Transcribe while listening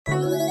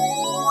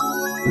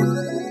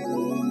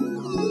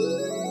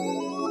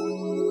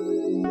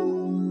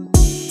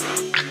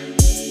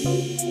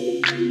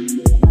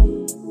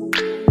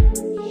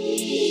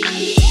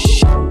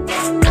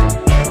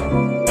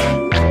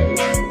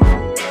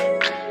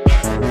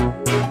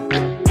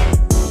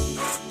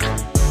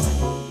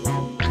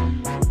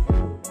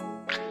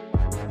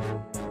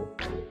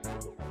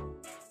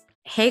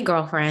Hey,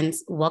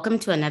 girlfriends. Welcome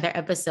to another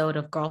episode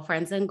of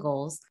Girlfriends and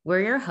Goals.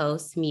 We're your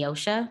hosts,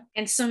 Miosha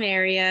and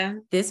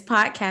Samaria. This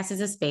podcast is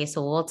a space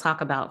where we'll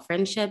talk about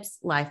friendships,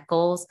 life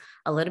goals,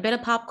 a little bit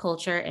of pop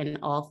culture, and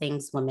all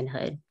things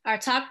womanhood. Our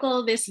top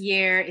goal this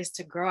year is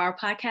to grow our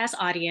podcast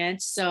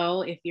audience.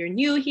 So if you're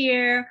new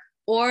here,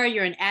 or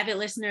you're an avid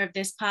listener of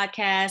this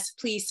podcast,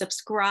 please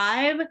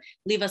subscribe,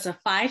 leave us a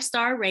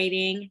 5-star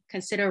rating,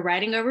 consider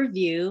writing a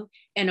review,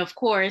 and of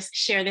course,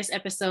 share this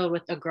episode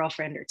with a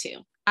girlfriend or two.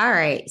 All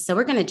right, so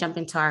we're going to jump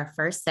into our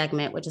first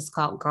segment, which is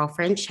called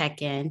Girlfriend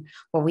Check-In,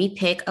 where we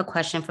pick a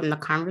question from the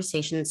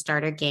conversation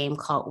starter game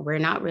called We're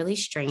Not Really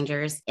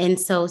Strangers. And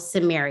so,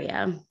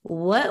 Samaria,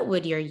 what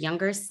would your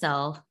younger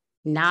self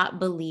not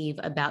believe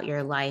about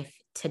your life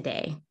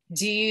today?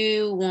 Do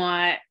you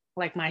want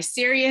like my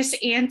serious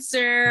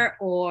answer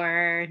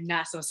or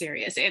not so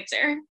serious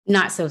answer?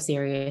 Not so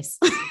serious.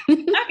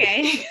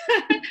 Okay.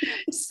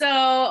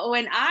 So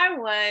when I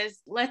was,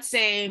 let's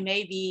say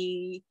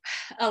maybe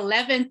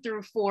 11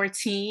 through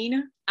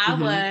 14, I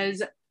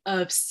was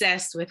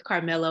obsessed with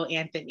Carmelo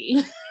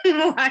Anthony.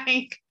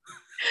 Like,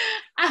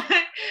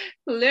 I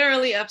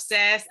literally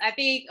obsessed. I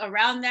think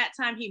around that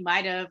time he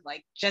might have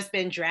like just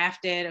been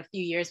drafted a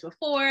few years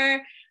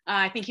before.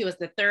 I think he was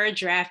the 3rd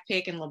draft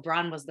pick and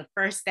LeBron was the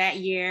 1st that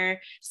year.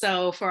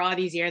 So for all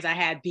these years, I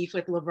had beef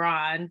with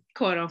LeBron,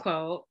 quote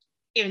unquote,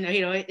 even though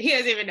he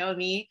doesn't even know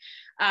me.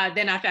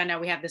 Then I found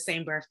out we have the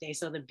same birthday,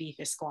 so the beef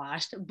is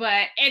squashed.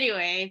 But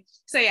anyway,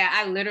 so yeah,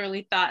 I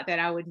literally thought that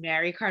I would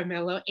marry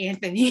Carmelo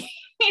Anthony.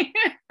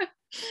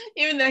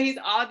 Even though he's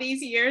all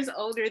these years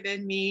older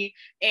than me.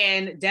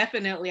 And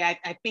definitely,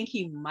 I think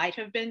he might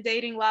have been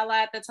dating Lala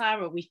at the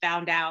time, or we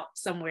found out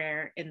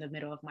somewhere in the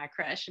middle of my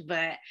crush.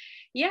 But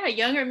yeah,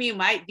 younger me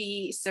might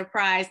be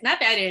surprised. Not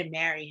that I didn't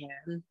marry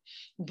him,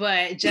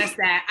 but just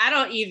that I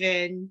don't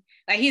even,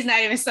 like, he's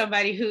not even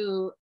somebody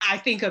who I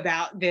think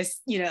about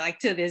this, like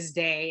to this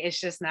day. It's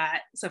just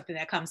not something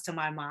that comes to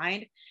my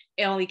mind.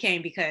 It only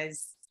came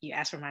because you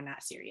asked for my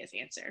not serious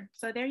answer.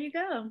 So there you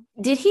go.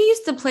 Did he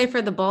used to play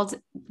for the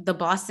Boston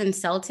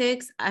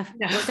Celtics?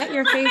 No. Was that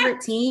your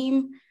favorite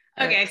team?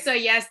 Okay, so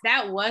yes,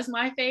 that was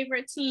my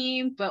favorite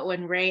team. But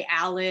when Ray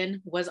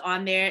Allen was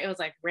on there, it was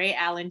like Ray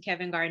Allen,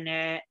 Kevin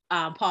Garnett,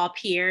 Paul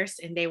Pierce,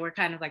 and they were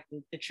kind of like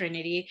the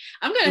Trinity.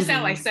 I'm going to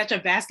sound like such a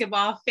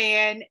basketball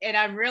fan, and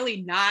I'm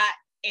really not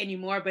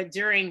anymore. But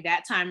during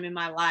that time in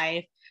my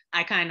life,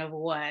 I kind of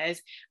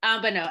was.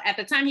 But no, at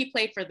the time he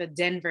played for the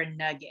Denver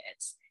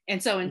Nuggets.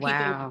 And so when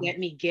people would get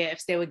me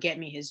gifts, they would get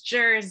me his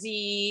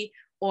jersey,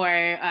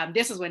 or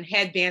this is when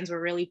headbands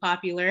were really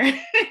popular.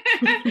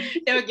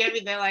 They would get me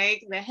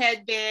the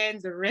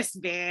headbands, the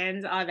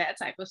wristbands, all that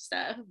type of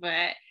stuff.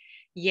 But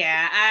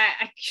yeah,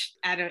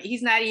 I don't,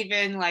 he's not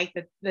even like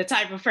the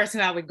type of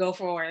person I would go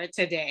for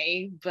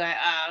today. But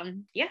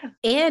yeah.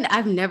 And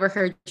I've never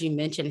heard you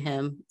mention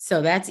him.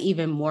 So that's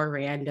even more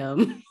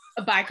random.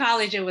 By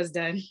college, it was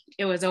done.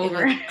 It was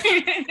over.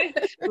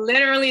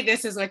 Literally,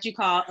 this is what you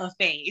call a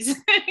phase,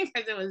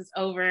 because it was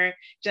over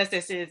just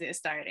as soon as it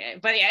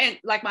started. But yeah, and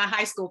like my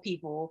high school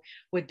people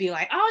would be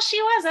like, oh,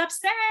 she was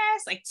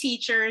obsessed. Like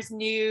teachers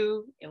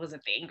knew it was a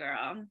thing,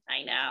 girl.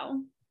 I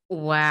know.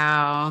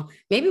 Wow.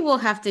 Maybe we'll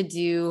have to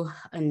do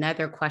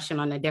another question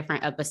on a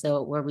different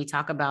episode where we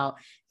talk about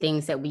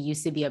things that we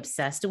used to be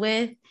obsessed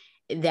with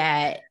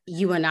that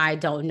you and I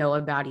don't know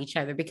about each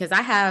other, because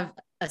I have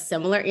a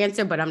similar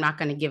answer, but I'm not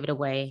going to give it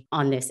away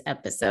on this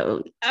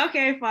episode.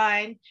 Okay,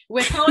 fine.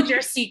 Withhold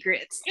your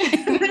secrets.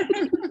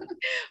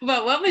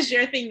 But what was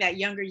your thing that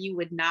younger you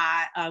would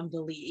not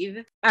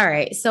believe? All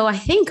right. So I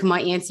think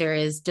my answer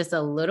is just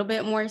a little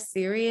bit more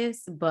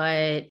serious,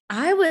 but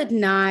I would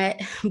not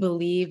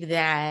believe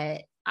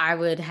that I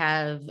would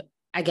have,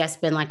 I guess,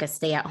 been like a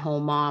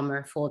stay-at-home mom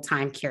or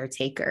full-time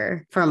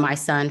caretaker for my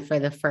son for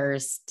the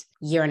first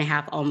year and a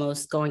half,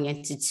 almost going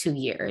into 2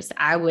 years.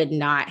 I would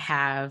not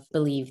have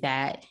believed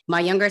that. My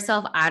younger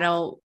self, I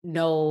don't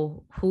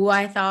know who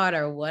I thought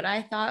or what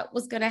I thought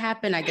was going to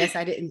happen. I guess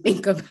I didn't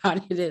think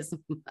about it as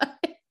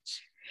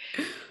much.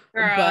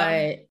 Girl.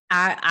 But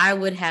I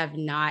would have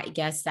not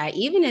guessed that,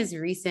 even as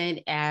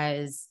recent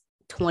as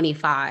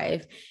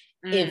 25.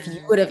 If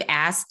you would have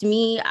asked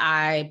me,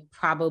 I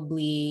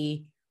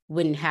probably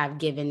wouldn't have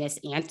given this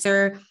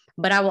answer.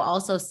 But I will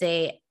also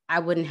say I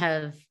wouldn't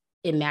have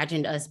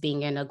imagined us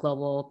being in a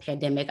global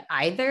pandemic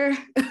either.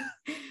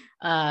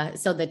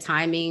 So the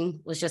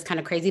timing was just kind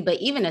of crazy. But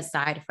even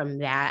aside from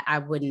that, I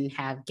wouldn't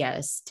have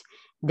guessed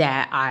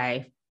that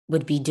I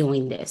would be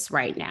doing this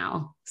right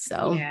now.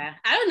 So yeah,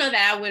 I don't know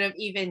that I would have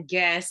even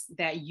guessed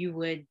that you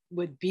would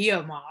be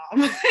a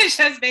mom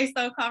just based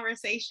on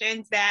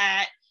conversations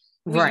that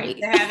we used Right.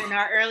 to have in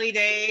our early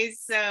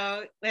days.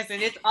 So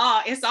listen, it's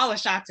all a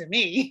shock to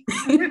me.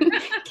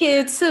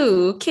 Kids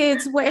who?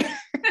 Kids where?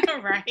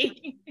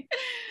 Right.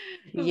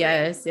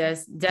 Yes,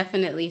 yes,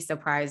 definitely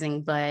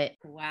surprising, but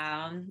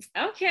Wow.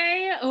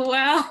 Okay.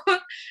 Well,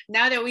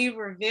 now that we've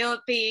revealed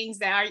things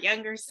that our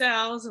younger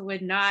selves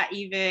would not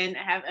even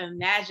have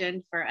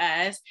imagined for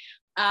us,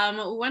 we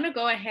want to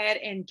go ahead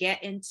and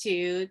get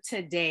into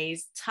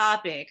today's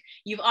topic.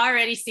 You've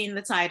already seen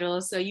the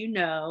title, so you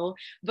know,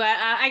 but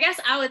I guess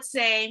I would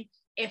say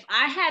if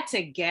I had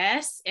to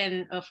guess,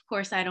 and of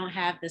course I don't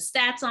have the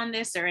stats on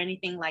this or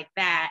anything like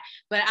that,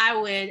 but I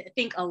would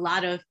think a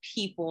lot of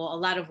people, a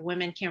lot of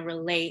women can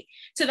relate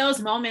to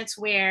those moments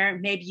where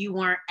maybe you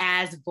weren't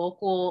as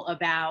vocal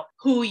about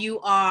who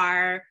you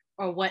are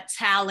or what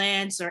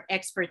talents or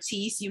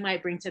expertise you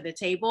might bring to the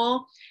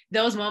table.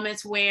 Those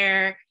moments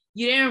where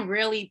you didn't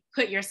really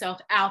put yourself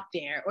out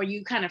there, or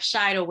you kind of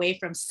shied away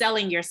from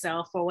selling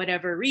yourself for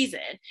whatever reason.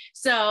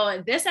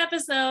 So this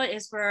episode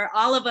is for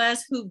all of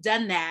us who've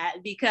done that,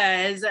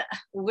 because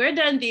we're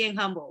done being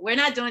humble. We're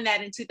not doing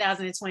that in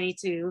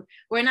 2022.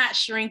 We're not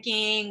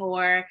shrinking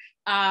or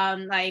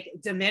like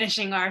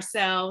diminishing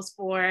ourselves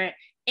for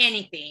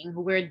anything.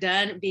 We're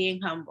done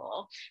being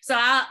humble. So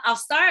I'll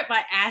start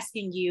by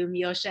asking you,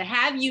 Miosha,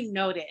 have you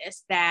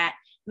noticed that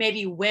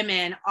maybe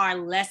women are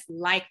less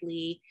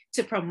likely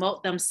to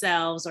promote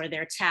themselves or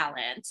their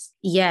talents?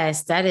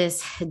 yes, that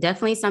is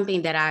definitely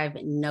something that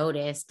I've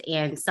noticed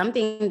and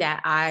something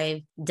that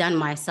I've done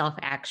myself,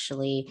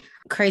 actually.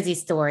 Crazy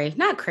story,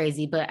 not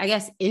crazy, but I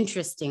guess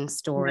interesting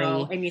story.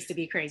 No, it needs to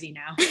be crazy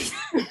now.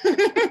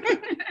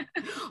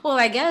 Well,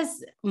 I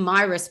guess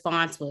my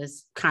response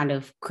was kind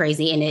of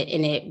crazy, and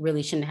it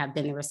really shouldn't have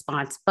been the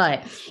response.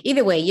 But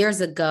either way,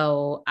 years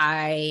ago,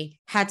 I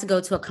had to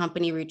go to a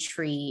company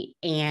retreat,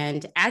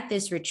 and at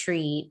this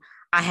retreat,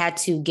 I had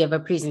to give a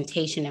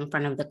presentation in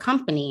front of the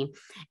company.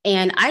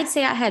 And I'd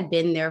say I had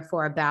been there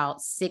for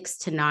about 6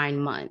 to 9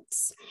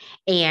 months.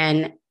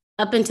 And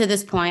up until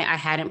this point, I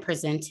hadn't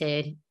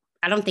presented,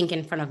 I don't think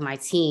in front of my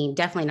team,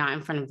 definitely not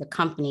in front of the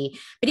company.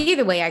 But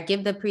either way, I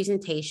give the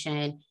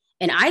presentation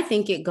and I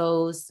think it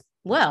goes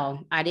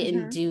well. I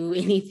didn't do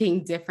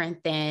anything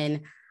different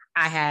than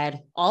I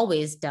had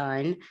always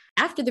done.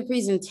 After the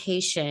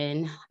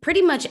presentation,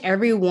 pretty much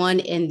everyone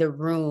in the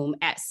room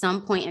at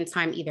some point in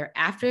time, either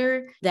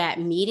after that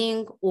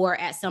meeting or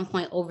at some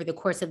point over the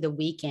course of the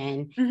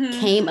weekend,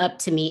 came up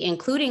to me,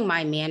 including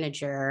my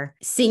manager,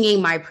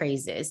 singing my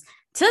praises,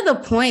 to the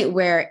point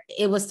where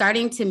it was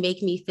starting to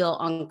make me feel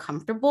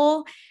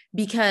uncomfortable,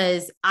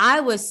 because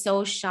I was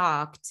so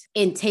shocked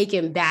and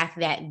taken back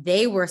that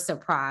they were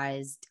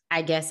surprised,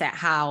 I guess, at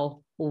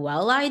how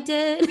well I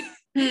did.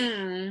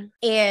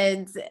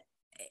 And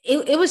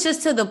it was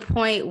just to the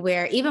point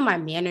where even my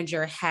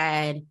manager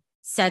had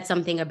said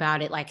something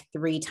about it like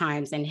 3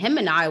 times, and him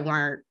and I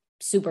weren't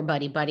super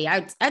buddy.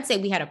 I'd say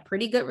we had a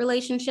pretty good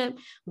relationship,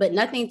 but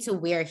nothing to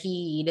where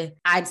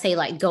I'd say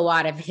like go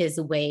out of his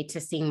way to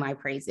sing my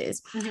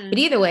praises. But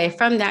either way,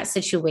 from that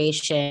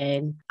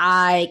situation,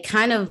 I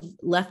kind of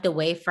left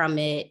away from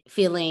it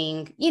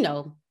feeling,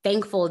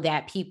 thankful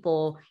that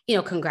people,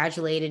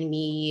 congratulated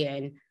me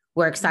and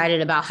were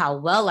excited about how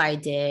well I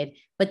did.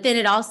 But then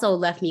it also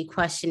left me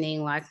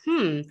questioning like,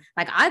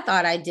 like I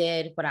thought I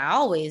did what I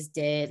always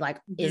did. Like,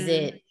 is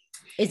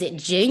it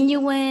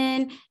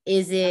genuine?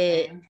 Is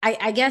it,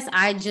 I guess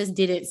I just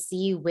didn't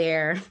see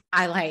where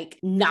I like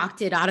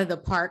knocked it out of the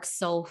park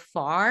so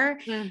far.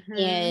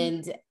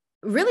 And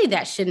really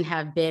that shouldn't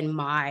have been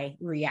my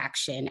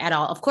reaction at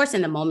all. Of course,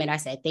 in the moment I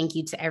said thank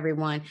you to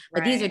everyone,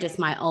 but these are just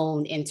my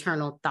own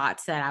internal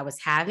thoughts that I was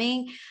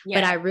having.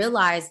 But I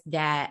realized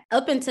that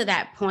up until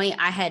that point,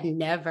 I had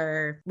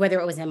never, whether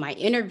it was in my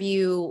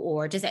interview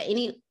or just at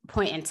any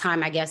point in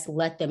time, I guess,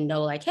 let them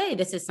know like, hey,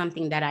 this is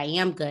something that I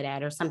am good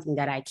at or something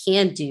that I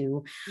can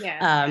do.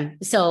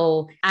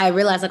 So I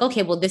realized like,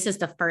 okay, well, this is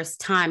the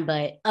first time,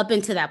 but up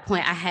until that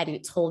point, I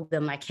hadn't told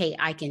them like, hey,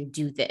 I can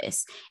do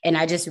this. And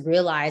I just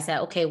realized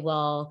that, okay,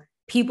 well,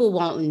 people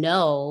won't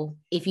know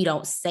if you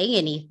don't say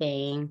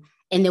anything.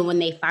 And then when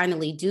they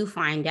finally do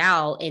find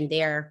out and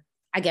they're,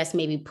 I guess,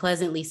 maybe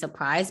pleasantly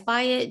surprised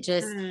by it,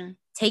 just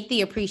take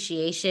the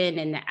appreciation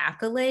and the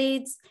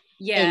accolades.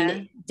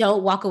 And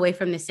don't walk away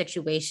from the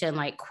situation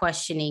like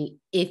questioning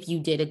if you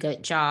did a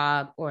good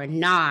job or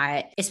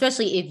not,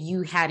 especially if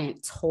you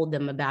hadn't told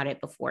them about it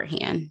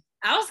beforehand.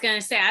 I was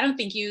going to say, I don't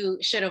think you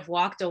should have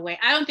walked away.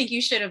 I don't think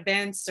you should have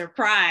been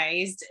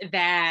surprised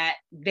that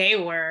they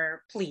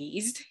were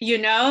pleased,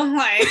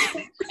 like,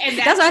 and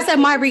that's why I said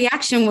my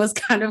reaction was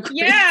kind of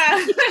crazy.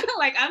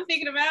 Like I'm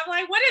thinking about, I'm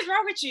like, what is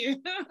wrong with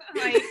you?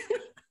 Like,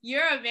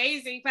 you're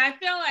amazing. But I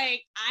feel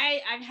like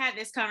I've had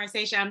this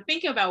conversation. I'm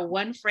thinking about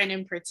one friend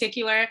in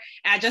particular.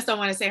 I just don't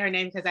want to say her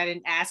name because I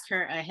didn't ask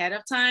her ahead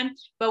of time.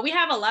 But we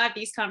have a lot of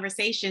these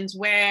conversations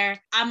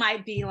where I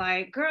might be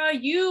like, girl,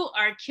 you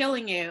are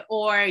killing it,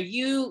 or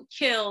you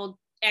killed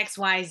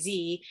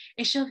XYZ.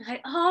 And she'll be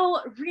like,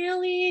 oh,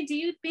 really? Do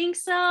you think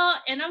so?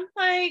 And I'm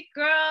like,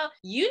 girl,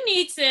 you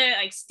need to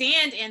like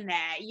stand in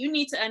that. You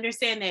need to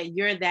understand that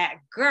you're that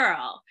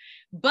girl.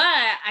 But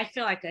I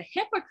feel like a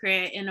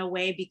hypocrite in a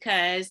way,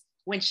 because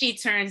when she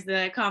turns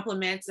the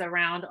compliments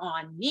around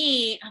on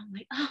me, I'm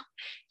like, oh,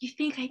 you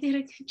think I did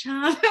a good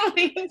job?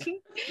 Like,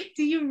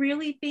 do you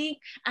really think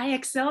I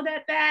excelled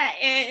at that?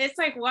 And it's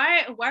like,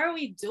 why are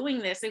we doing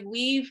this? Like,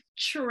 we've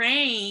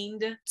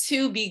trained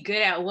to be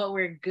good at what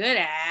we're good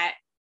at.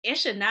 It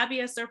should not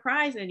be a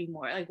surprise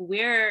anymore. Like,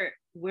 we're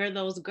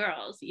those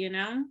girls, you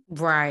know?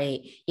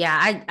 Right.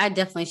 Yeah, I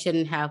definitely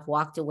shouldn't have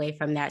walked away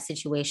from that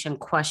situation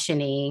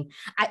questioning.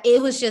 It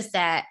was just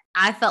that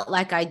I felt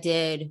like I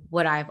did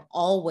what I've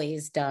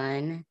always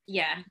done.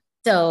 Yeah.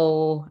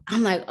 So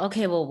I'm like,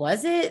 okay, well,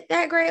 was it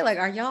that great? Like,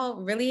 are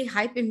y'all really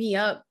hyping me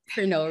up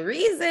for no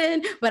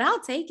reason? But I'll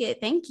take it.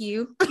 Thank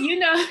you. You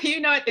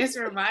know what this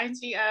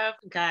reminds me of?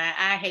 God,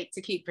 I hate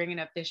to keep bringing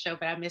up this show,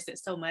 but I miss it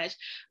so much.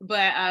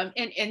 But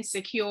in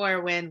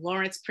Insecure, when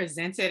Lawrence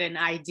presented an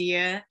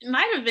idea, it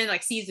might have been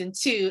like season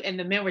 2, and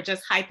the men were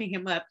just hyping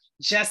him up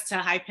just to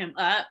hype him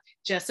up,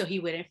 just so he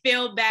wouldn't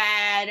feel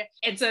bad.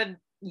 And so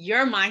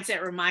your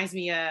mindset reminds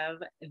me of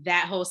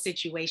that whole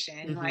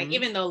situation. Mm-hmm. Like,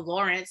 even though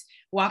Lawrence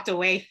walked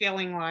away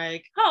feeling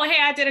like, oh,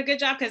 hey, I did a good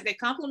job because they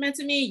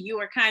complimented me, you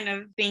were kind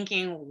of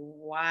thinking,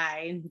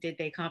 why did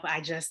they compliment?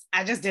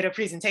 I just did a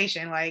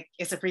presentation. Like,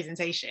 it's a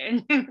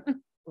presentation.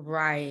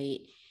 Right.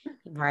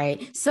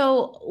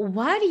 So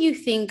why do you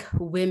think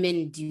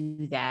women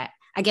do that?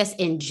 I guess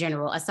in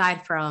general,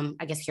 aside from,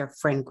 I guess, your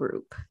friend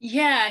group.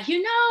 Yeah,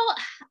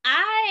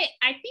 I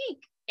think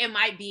it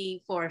might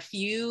be for a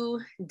few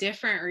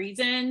different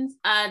reasons.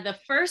 The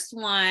first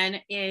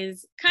one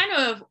is kind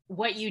of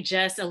what you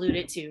just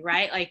alluded to,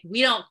 right? Like,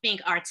 we don't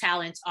think our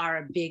talents are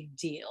a big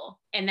deal.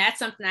 And that's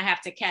something I have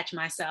to catch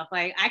myself.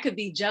 Like, I could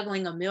be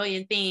juggling a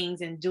million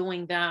things and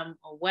doing them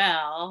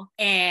well,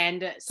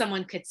 and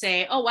someone could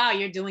say, oh, wow,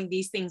 you're doing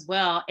these things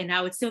well. And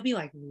I would still be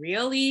like,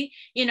 really?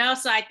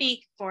 So I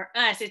think for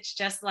us, it's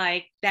just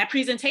like that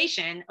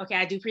presentation. Okay,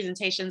 I do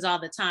presentations all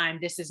the time.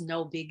 This is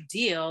no big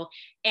deal.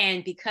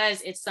 And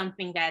because it's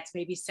something that's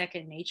maybe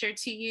second nature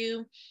to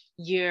you,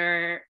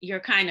 you're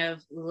kind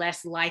of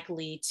less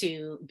likely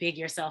to big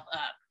yourself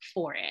up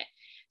for it.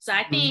 So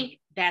I think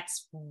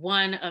that's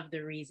one of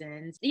the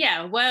reasons.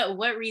 Yeah.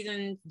 What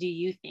reason do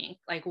you think?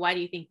 Like, why do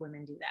you think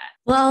women do that?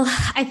 Well,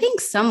 I think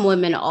some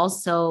women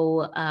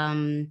also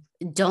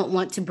don't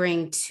want to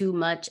bring too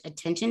much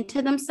attention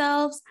to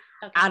themselves.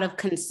 Okay. Out of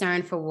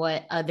concern for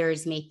what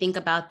others may think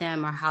about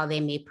them or how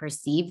they may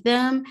perceive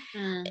them,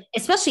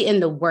 especially in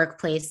the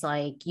workplace.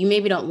 Like, you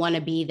maybe don't want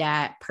to be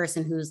that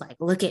person who's like,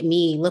 look at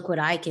me, look what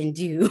I can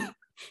do.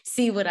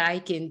 See what I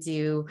can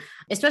do.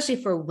 Especially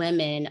for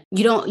women,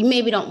 you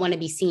maybe don't want to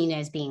be seen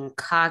as being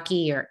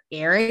cocky or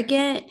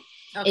arrogant.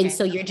 Okay. And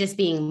so you're just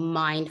being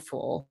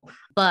mindful.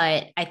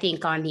 But I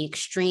think on the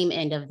extreme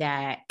end of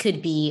that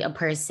could be a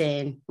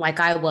person like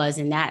I was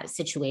in that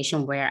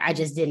situation, where I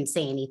just didn't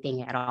say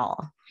anything at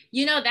all.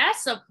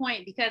 That's a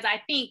point, because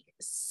I think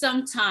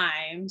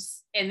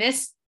sometimes, and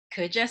this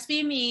could just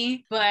be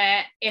me,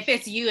 but if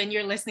it's you and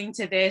you're listening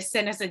to this,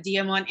 send us a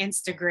DM on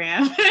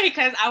Instagram,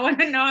 because I want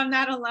to know I'm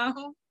not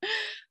alone.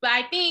 But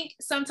I think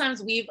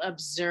sometimes we've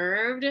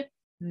observed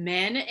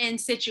men in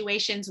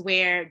situations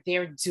where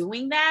they're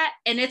doing that,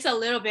 and it's a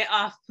little bit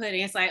off-putting.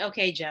 It's like,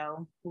 okay,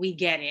 Joe, we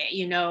get it.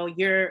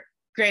 You're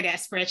great at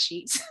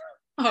spreadsheets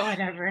or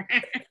whatever.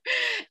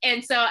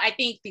 And so I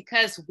think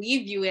because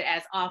we view it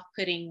as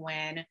off-putting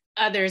when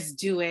others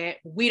do it,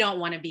 we don't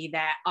want to be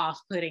that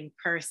off-putting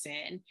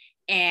person.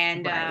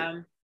 And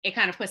right. It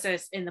kind of puts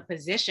us in the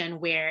position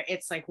where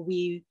it's like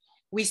we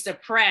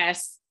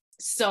suppress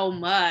so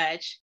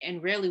much,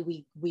 and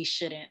really we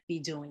shouldn't be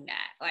doing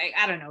that. Like,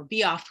 I don't know,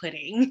 be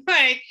off-putting.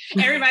 Like,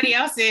 everybody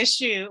else is,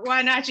 shoot,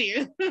 why not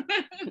you?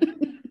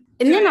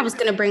 And then I was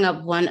going to bring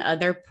up one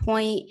other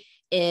point.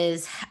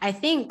 Is I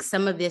think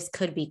some of this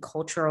could be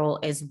cultural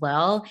as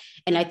well.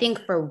 And I think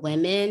for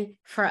women,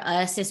 for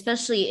us,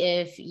 especially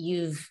if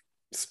you've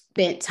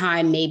spent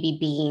time maybe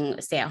being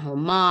a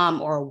stay-at-home mom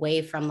or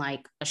away from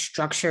like a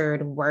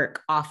structured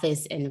work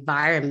office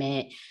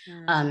environment,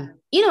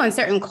 in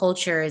certain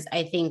cultures,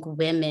 I think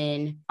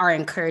women are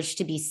encouraged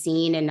to be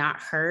seen and not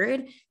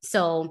heard.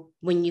 So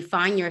when you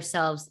find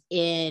yourselves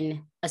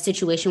in a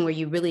situation where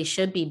you really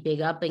should be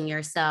big upping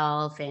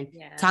yourself and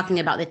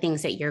talking about the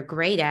things that you're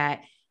great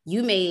at,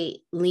 you may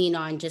lean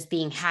on just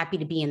being happy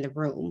to be in the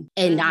room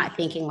and not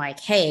thinking like,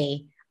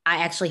 hey, I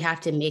actually have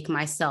to make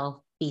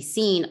myself be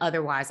seen.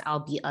 Otherwise,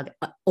 I'll be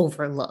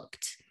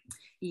overlooked.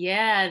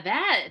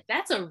 Yeah,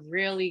 that's a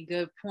really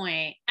good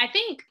point. I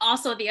think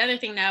also the other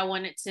thing that I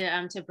wanted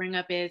to bring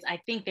up is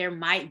I think there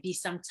might be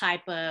some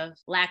type of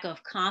lack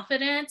of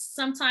confidence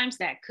sometimes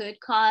that could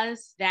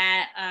cause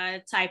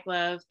that type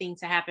of thing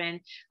to happen,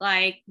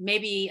 like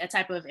maybe a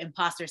type of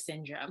imposter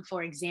syndrome.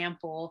 For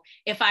example,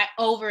 if I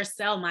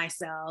oversell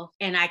myself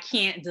and I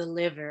can't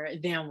deliver,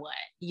 then what?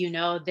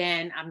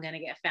 Then I'm gonna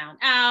get found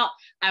out.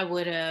 I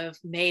would have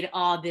made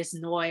all this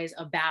noise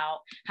about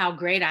how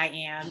great I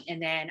am,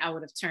 and then I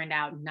would have turned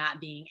out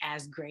not being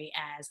as great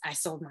as I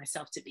sold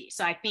myself to be.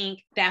 So I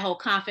think that whole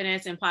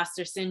confidence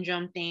imposter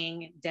syndrome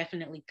thing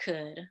definitely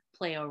could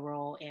play a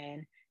role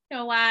in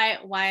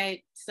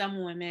why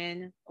some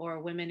women or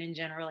women in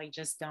general like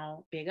just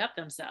don't big up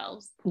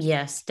themselves.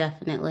 Yes,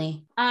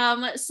 definitely.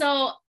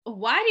 So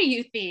why do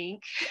you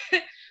think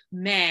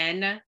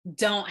men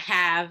don't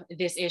have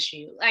this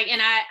issue? Like,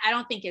 and I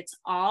don't think it's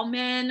all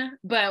men,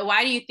 but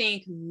why do you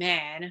think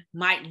men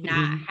might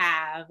not Mhm.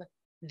 have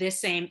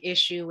this same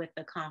issue with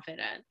the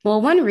confidence?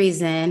 Well, one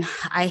reason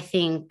I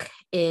think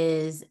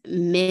is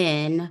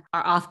men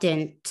are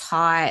often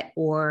taught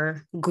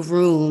or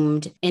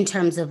groomed in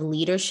terms of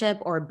leadership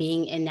or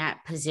being in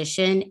that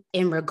position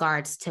in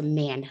regards to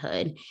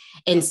manhood.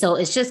 And so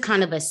it's just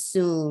kind of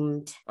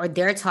assumed, or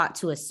they're taught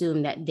to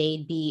assume that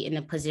they'd be in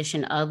a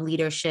position of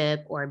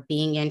leadership or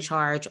being in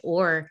charge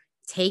or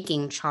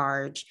taking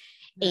charge.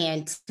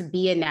 And to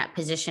be in that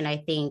position, I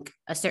think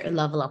a certain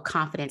level of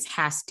confidence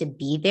has to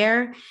be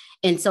there.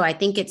 And so I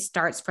think it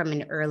starts from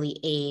an early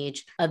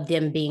age of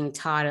them being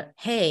taught,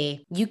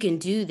 hey, you can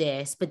do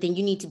this, but then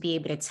you need to be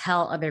able to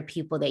tell other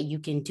people that you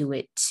can do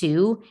it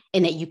too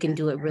and that you can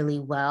do it really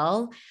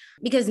well.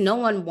 Because no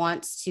one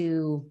wants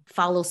to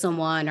follow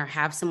someone or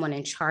have someone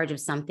in charge of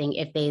something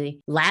if they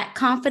lack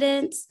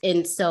confidence.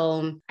 And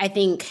so I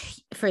think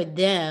for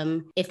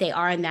them, if they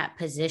are in that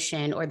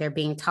position or they're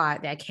being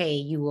taught that, hey,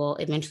 you will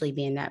eventually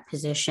be in that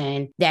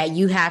position, that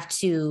you have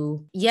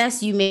to,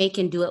 yes, you may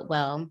can do it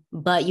well,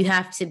 but you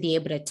have to be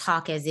able to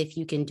talk as if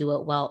you can do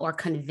it well or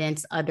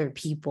convince other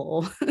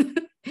people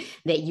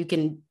that you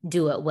can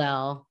do it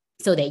well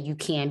so that you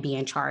can be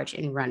in charge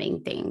and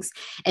running things.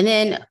 And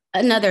then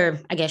another,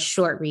 I guess,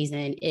 short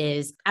reason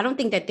is I don't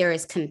think that they're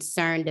as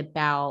concerned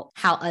about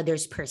how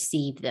others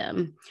perceive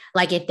them.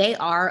 Like if they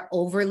are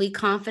overly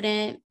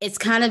confident, it's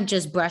kind of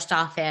just brushed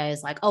off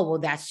as like, oh, well,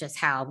 that's just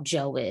how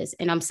Joe is.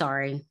 And I'm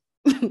sorry.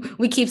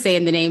 We keep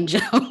saying the name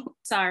Joe.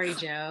 Sorry,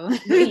 Joe.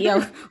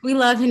 We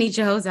love any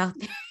Joes out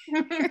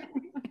there.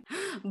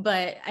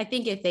 But I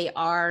think if they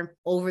are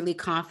overly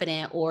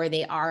confident or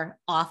they are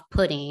off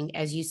putting,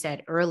 as you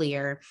said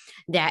earlier,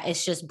 that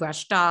it's just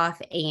brushed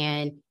off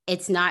and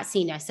it's not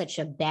seen as such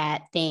a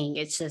bad thing.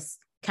 It's just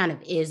kind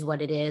of is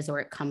what it is, or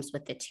it comes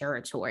with the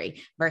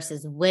territory.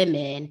 Versus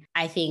women,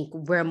 I think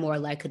we're more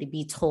likely to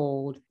be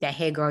told that,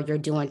 hey, girl, you're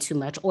doing too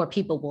much, or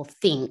people will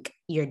think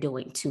you're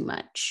doing too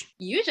much.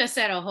 You just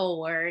said a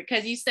whole word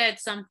because you said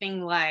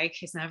something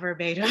like, it's not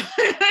verbatim,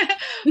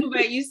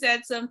 but you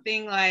said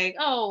something like,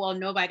 oh, well,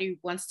 nobody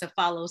wants to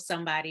follow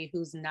somebody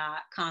who's not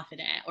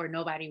confident, or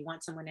nobody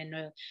wants someone in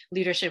a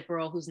leadership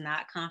role who's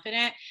not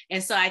confident.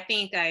 And so I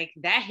think like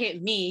that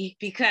hit me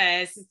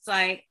because it's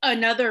like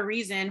another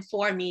reason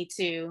for me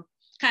to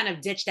kind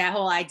of ditch that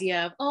whole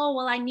idea of, oh,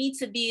 well, I need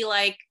to be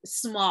like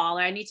small,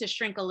 or I need to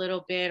shrink a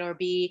little bit or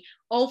be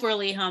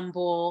overly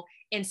humble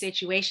in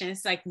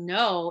situations. Like,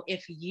 no,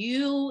 if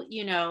you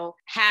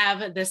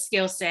have the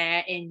skill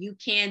set and you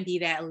can be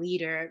that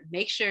leader,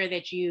 make sure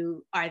that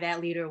you are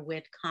that leader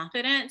with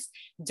confidence.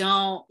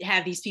 Don't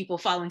have these people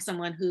following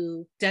someone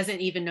who doesn't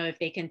even know if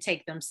they can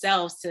take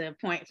themselves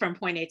from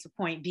point A to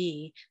point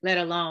B, let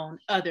alone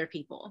other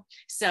people.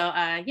 So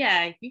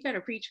yeah, you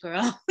better preach,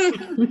 girl.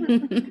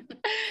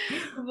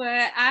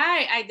 But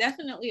I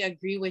definitely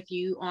agree with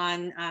you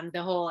on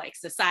the whole like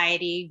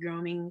society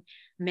grooming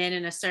men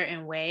in a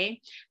certain way.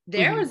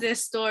 There was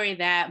this story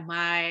that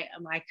my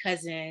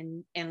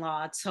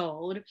cousin-in-law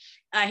told.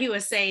 He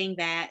was saying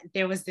that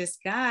there was this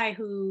guy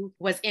who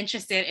was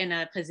interested in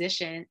a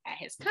position at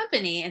his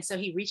company, and so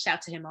he reached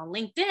out to him on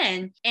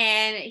LinkedIn,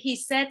 and he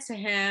said to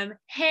him,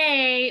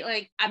 hey,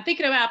 like, I'm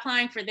thinking about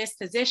applying for this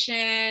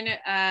position.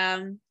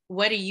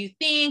 What do you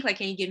think? Like,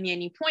 can you give me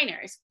any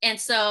pointers? And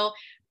so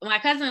my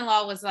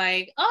cousin-in-law was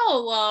like,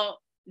 oh, well,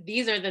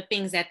 these are the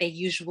things that they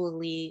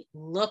usually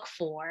look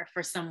for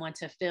someone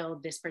to fill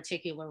this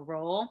particular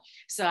role.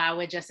 So I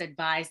would just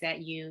advise that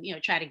you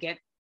try to get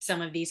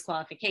some of these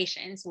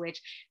qualifications,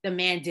 which the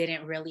man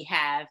didn't really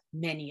have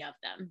many of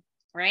them,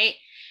 right?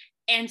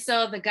 And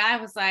so the guy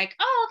was like,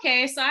 oh,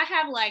 okay, so I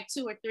have like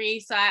 2 or 3,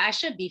 so I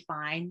should be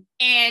fine.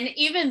 And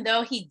even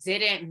though he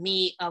didn't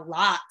meet a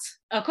lot,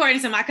 according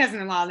to my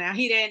cousin-in-law now,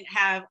 he didn't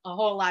have a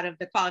whole lot of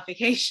the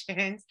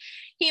qualifications,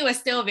 he was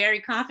still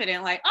very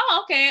confident, like,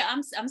 oh, okay,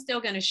 I'm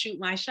still going to shoot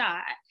my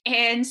shot.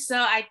 And so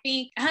I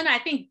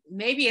think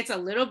maybe it's a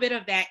little bit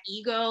of that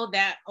ego,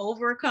 that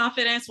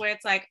overconfidence where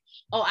it's like,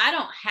 oh, I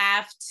don't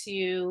have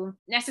to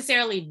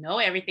necessarily know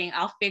everything.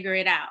 I'll figure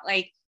it out.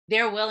 Like,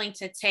 they're willing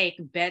to take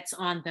bets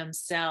on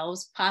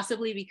themselves,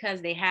 possibly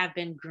because they have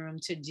been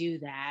groomed to do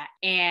that.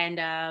 And,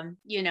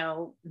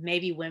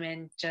 maybe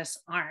women just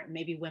aren't.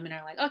 Maybe women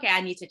are like, okay,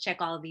 I need to check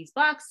all of these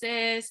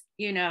boxes,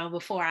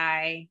 before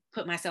I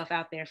put myself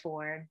out there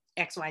for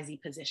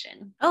XYZ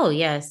position. Oh,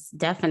 yes,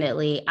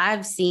 definitely.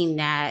 I've seen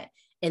that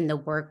in the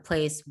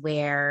workplace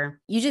where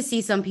you just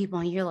see some people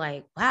and you're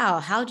like, wow,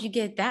 how'd you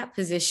get that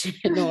position?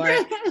 Or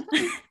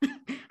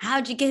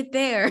how'd you get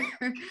there?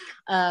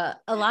 A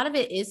lot of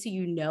it is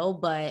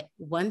but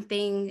one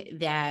thing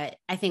that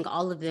I think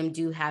all of them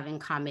do have in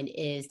common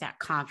is that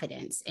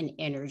confidence and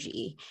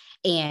energy.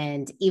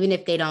 And even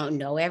if they don't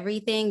know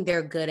everything,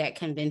 they're good at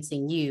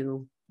convincing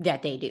you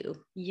that they do.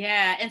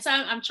 Yeah. And so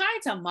I'm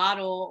trying to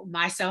model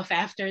myself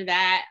after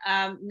that.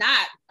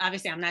 Not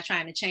obviously, I'm not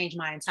trying to change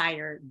my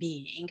entire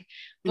being,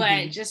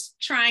 but just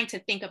trying to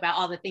think about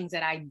all the things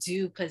that I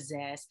do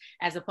possess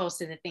as opposed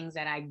to the things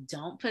that I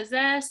don't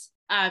possess.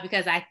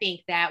 Because I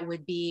think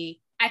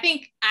I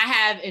think I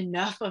have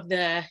enough of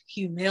the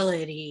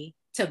humility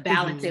to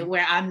balance it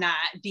where I'm not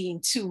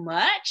being too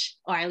much,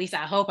 or at least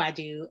I hope I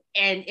do.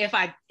 And if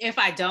I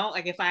don't,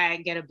 like if I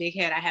get a big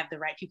head, I have the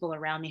right people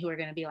around me who are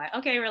going to be like,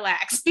 okay,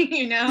 relax,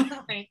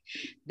 like,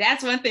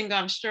 that's one thing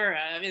I'm sure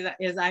of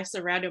is I've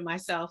surrounded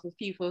myself with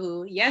people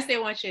who, yes, they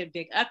want you to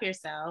big up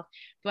yourself,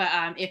 but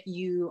if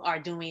you are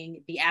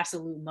doing the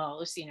absolute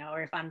most,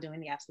 or if I'm doing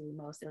the absolute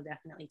most, they'll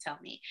definitely tell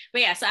me.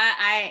 But yeah, so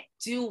I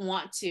do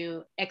want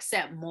to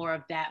accept more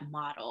of that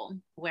model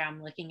where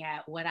I'm looking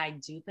at what I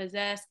do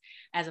possess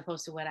as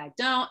opposed to what I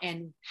don't,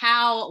 and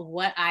how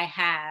what I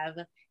have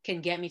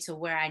can get me to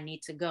where I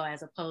need to go,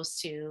 as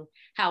opposed to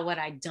how what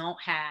I don't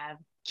have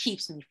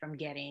keeps me from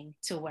getting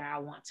to where I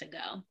want to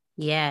go.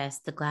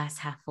 Yes, the glass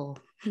half full.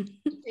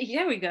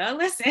 There we go.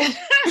 Listen.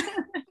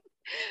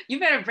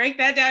 You better break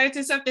that down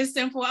into something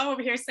simple. I'm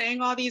over here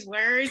saying all these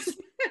words.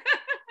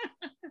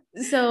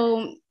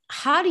 So,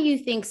 how do you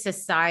think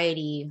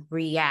society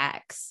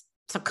reacts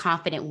to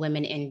confident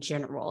women in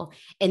general?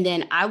 And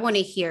then I want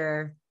to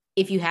hear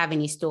if you have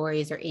any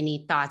stories or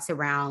any thoughts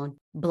around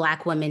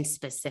Black women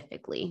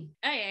specifically.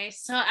 Okay,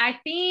 so I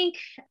think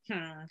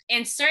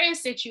in certain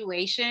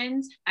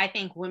situations, I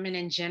think women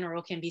in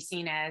general can be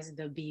seen as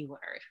the B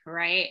word,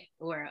 right?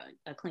 We're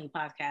a clean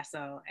podcast,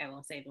 so I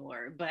won't say the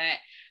word, but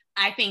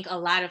I think a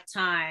lot of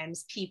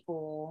times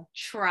people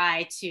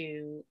try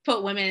to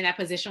put women in that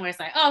position where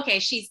it's like, oh, okay,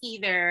 she's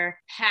either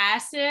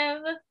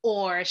passive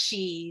or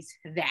she's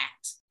that.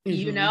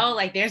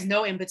 Like there's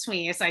no in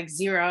between. It's like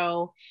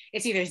zero.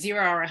 It's either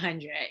 0 or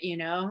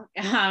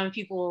 100.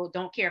 People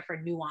don't care for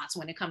nuance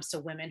when it comes to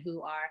women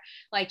who are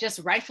like just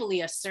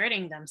rightfully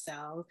asserting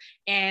themselves.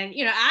 And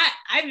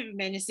I've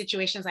been in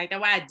situations like that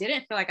where I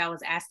didn't feel like I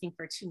was asking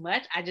for too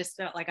much. I just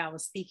felt like I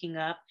was speaking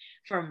up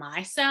for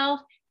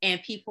myself,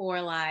 and people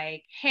were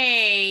like,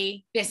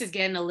 hey, this is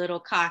getting a little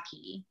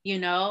cocky,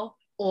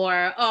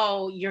 or,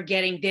 oh, you're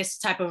getting this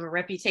type of a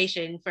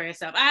reputation for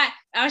yourself. I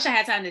wish I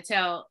had time to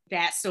tell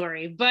that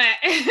story, but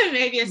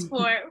maybe it's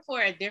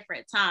for a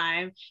different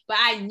time. But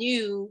I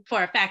knew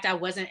for a fact I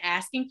wasn't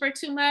asking for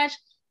too much.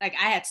 Like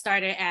I had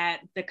started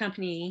at the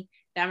company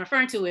that I'm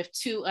referring to with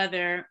 2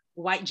 other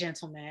white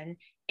gentlemen,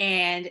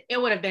 and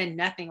it would have been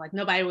nothing. Like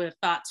nobody would have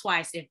thought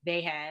twice if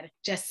they had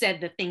just said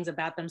the things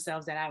about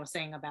themselves that I was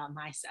saying about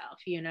myself,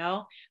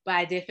 But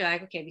I did feel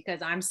like, okay,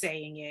 because I'm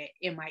saying it,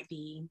 it might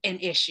be an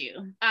issue.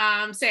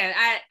 So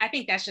I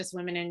think that's just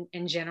women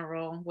in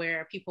general,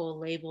 where people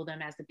label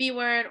them as the B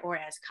word or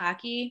as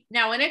cocky.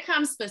 Now, when it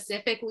comes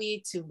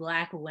specifically to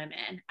Black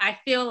women, I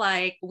feel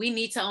like we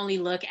need to only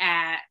look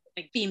at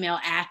like female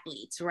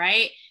athletes,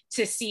 right?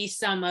 To see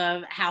some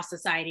of how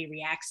society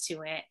reacts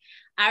to it.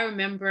 I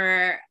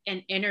remember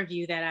an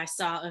interview that I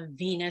saw of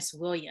Venus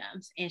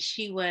Williams, and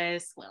she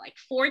was like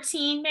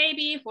 14,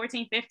 maybe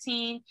 14,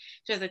 15.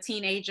 She was a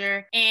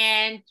teenager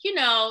and,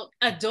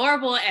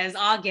 adorable as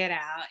all get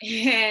out.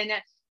 And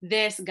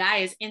this guy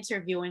is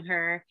interviewing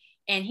her,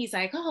 and he's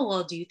like, oh,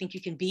 well, do you think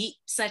you can beat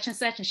such and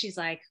such? And she's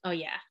like, oh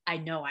yeah, I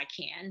know I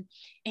can.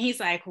 And he's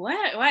like,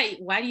 what?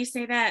 Why do you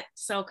say that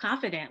so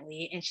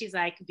confidently? And she's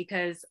like,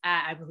 because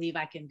I believe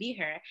I can beat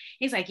her.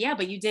 He's like, yeah,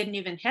 but you didn't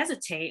even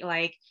hesitate.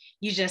 Like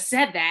you just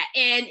said that.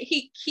 And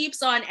he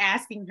keeps on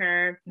asking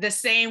her the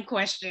same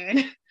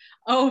question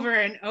over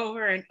and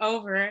over and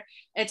over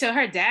until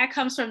her dad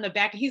comes from the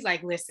back and he's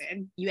like,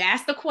 listen, you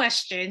asked the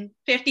question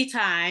 50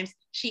 times.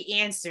 She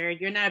answered,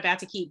 you're not about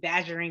to keep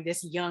badgering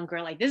this young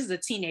girl. Like, this is a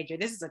teenager.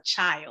 This is a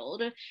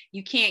child.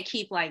 You can't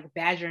keep like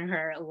badgering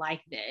her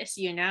like this,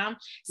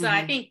 So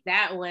I think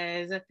that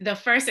was the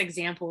first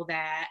example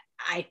that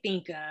I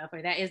think of,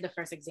 or that is the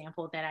first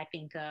example that I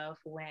think of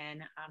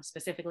when I'm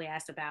specifically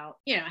asked about,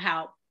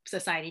 how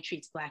society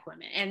treats Black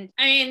women. And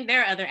I mean,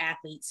 there are other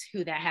athletes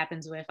who that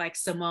happens with, like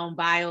Simone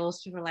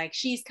Biles. People are like,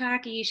 she's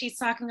cocky. She's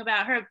talking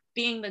about her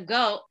being the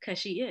GOAT, because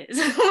she is.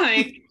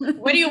 Like,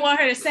 what do you want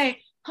her to say?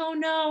 Oh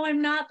no,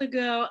 I'm not the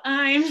GOAT.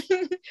 I'm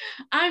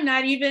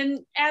not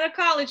even at a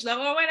college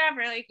level or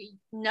whatever. Like,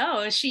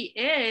 no, she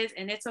is.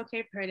 And it's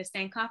okay for her to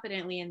stand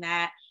confidently in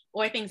that,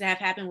 or things that have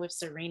happened with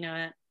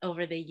Serena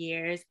over the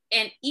years.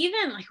 And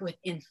even like with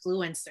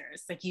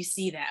influencers, like you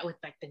see that with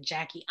like the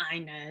Jackie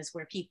Ainas,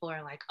 where people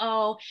are like,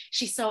 oh,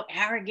 she's so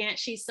arrogant,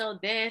 she's so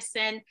this.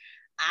 And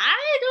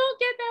I don't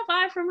get that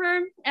vibe from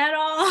her at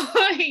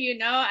all. You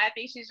know, I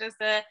think she's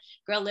just a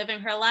girl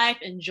living her life,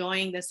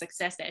 enjoying the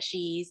success that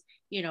she's,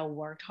 you know,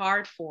 worked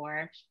hard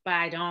for. But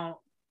I don't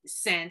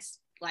sense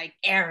like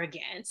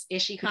arrogance.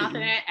 Is she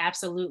confident?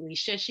 Absolutely.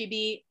 Should she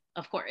be?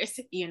 Of course,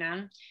 you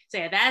know. So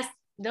yeah,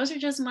 those are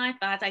just my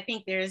thoughts. I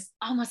think there's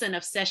almost an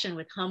obsession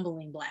with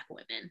humbling Black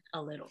women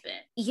a little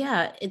bit.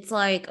 Yeah, it's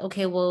like,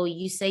 okay, well,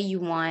 you say you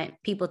want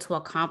people to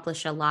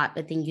accomplish a lot,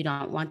 but then you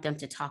don't want them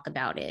to talk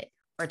about it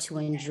or to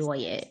enjoy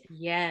it.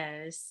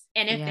 Yes.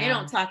 And if they Yeah.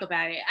 don't talk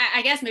about it,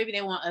 I guess maybe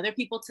they want other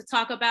people to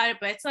talk about it,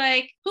 but it's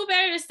like, who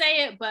better to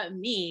say it but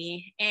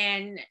me?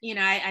 And, you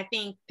know, I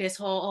think this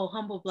whole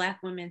humble Black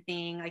women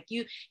thing, like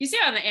you see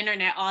it on the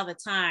internet all the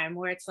time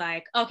where it's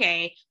like,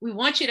 okay, we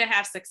want you to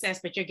have success,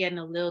 but you're getting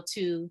a little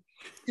too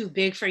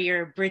big for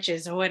your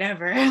britches or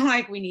whatever.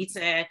 Like we need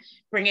to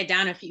bring it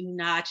down a few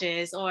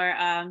notches. Or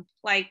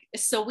like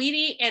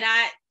Saweetie, and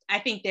I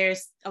think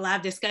there's a lot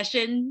of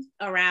discussion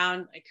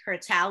around like her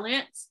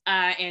talents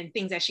and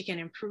things that she can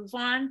improve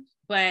on.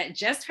 But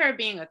just her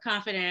being a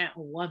confident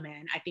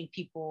woman, I think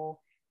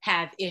people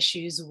have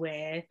issues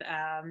with,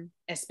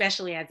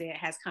 especially as it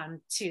has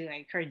come to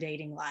like her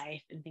dating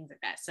life and things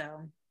like that.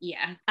 So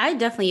yeah. I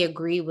definitely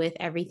agree with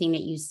everything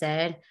that you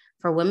said.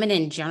 For women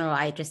in general,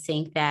 I just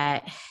think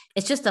that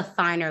it's just a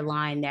finer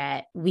line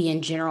that we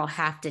in general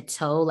have to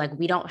toe. Like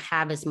we don't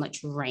have as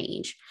much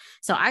range.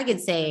 So I could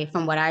say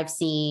from what I've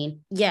seen,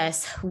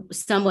 yes,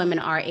 some women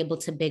are able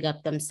to big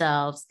up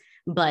themselves,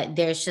 but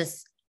there's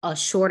just a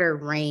shorter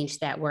range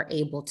that we're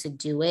able to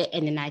do it.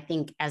 And then I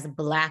think as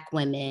Black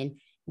women,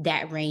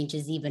 that range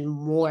is even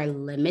more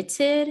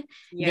limited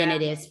than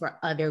it is for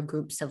other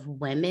groups of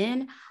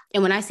women.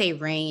 And when I say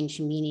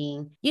range,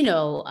 meaning, you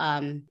know,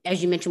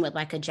 as you mentioned with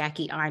like a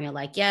Jackie Aina,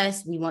 like,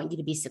 yes, we want you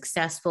to be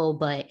successful,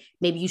 but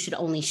maybe you should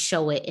only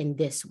show it in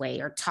this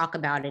way or talk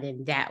about it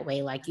in that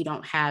way. Like you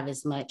don't have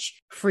as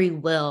much free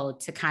will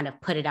to kind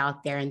of put it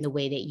out there in the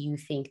way that you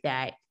think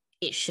that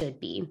it should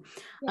be.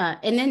 Yeah.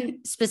 And then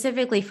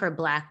specifically for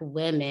Black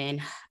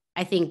women,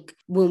 I think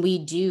when we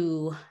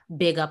do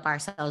big up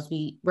ourselves,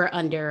 we're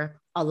under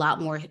a lot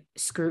more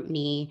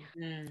scrutiny,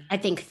 I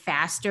think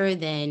faster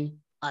than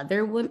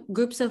other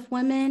groups of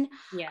women.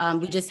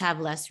 We just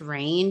have less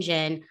range.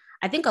 And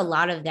I think a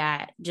lot of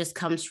that just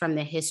comes from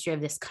the history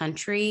of this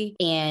country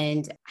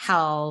and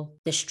how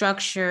the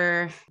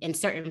structure and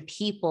certain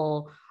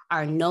people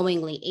are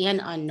knowingly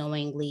and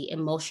unknowingly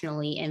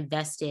emotionally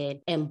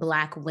invested in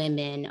Black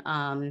women,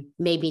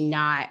 maybe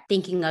not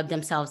thinking of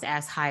themselves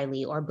as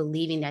highly or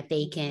believing that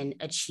they can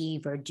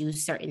achieve or do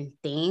certain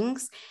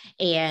things.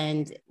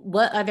 And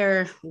what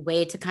other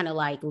way to kind of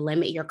like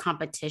limit your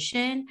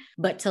competition,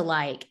 but to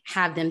like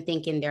have them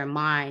think in their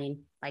mind,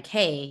 like,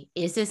 hey,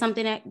 is this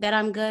something that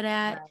I'm good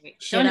at? Right.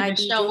 Should I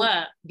show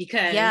up?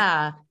 Because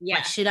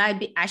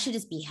like, I should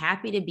just be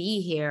happy to be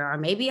here, or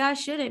maybe I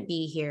shouldn't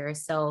be here.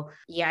 So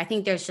yeah, I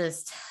think there's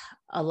just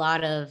a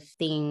lot of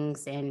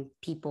things and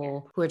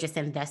people who are just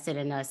invested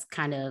in us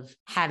kind of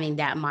having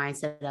that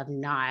mindset of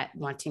not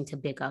wanting to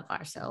big up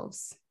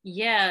ourselves.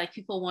 Yeah, like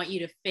people want you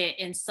to fit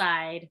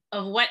inside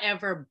of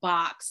whatever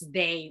box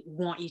they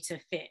want you to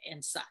fit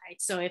inside.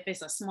 So if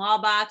it's a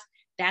small box,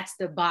 that's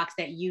the box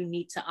that you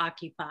need to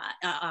occupy.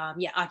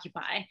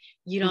 Occupy.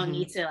 You don't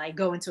need to like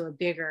go into a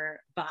bigger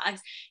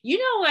box. You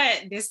know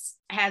what this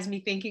has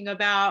me thinking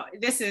about?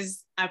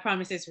 I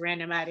promise it's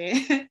random. I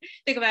didn't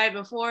think about it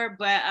before,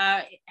 but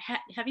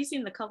have you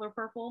seen The Color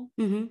Purple?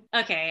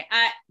 Okay,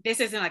 this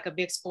isn't like a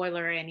big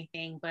spoiler or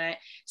anything, but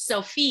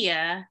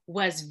Sophia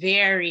was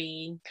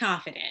very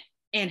confident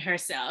in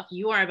herself.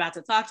 You weren't about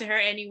to talk to her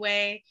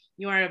anyway.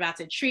 You weren't about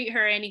to treat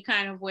her any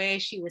kind of way.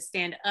 She would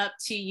stand up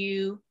to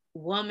you.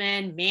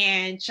 Woman,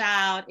 man,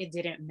 child, it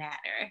didn't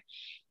matter.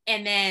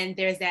 And then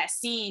there's that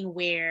scene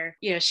where,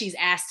 you know, she's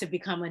asked to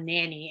become a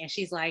nanny and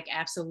she's like,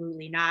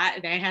 absolutely not.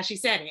 That ain't how she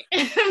said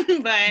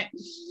it.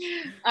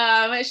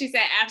 But she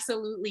said,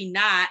 absolutely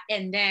not.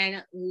 And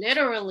then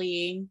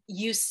literally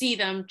you see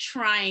them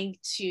trying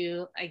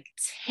to like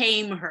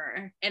tame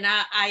her. And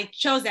I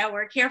chose that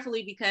word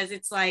carefully because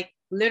it's like,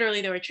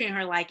 literally they were treating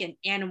her like an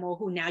animal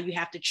who now you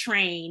have to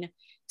train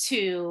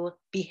to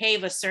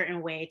behave a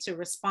certain way, to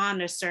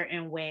respond a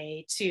certain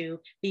way, to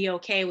be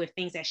okay with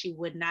things that she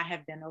would not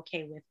have been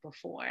okay with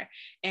before.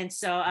 And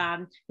so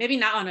maybe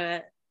not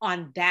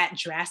on that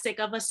drastic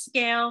of a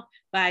scale,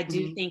 but I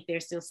do think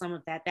there's still some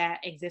of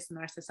that exists in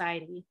our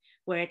society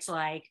where it's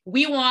like,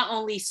 we want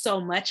only so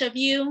much of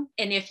you.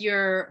 And if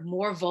you're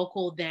more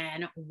vocal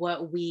than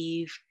what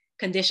we've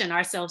conditioned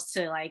ourselves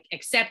to like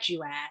accept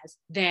you as,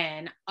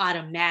 then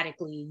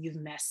automatically you've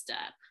messed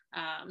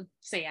up.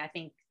 So yeah, I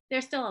think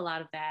there's still a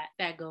lot of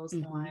that goes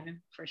on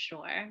for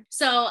sure.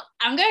 So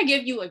I'm going to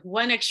give you like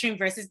one extreme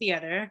versus the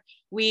other.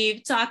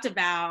 We've talked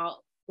about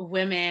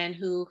women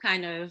who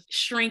kind of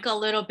shrink a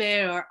little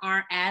bit or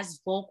aren't as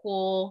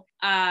vocal,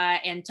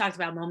 and talked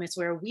about moments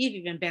where we've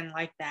even been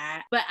like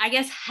that. But I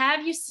guess,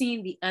 have you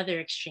seen the other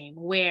extreme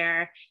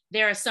where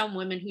there are some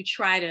women who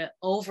try to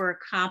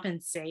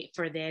overcompensate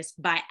for this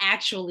by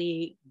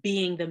actually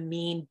being the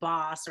mean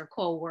boss or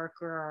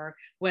co-worker or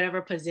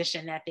whatever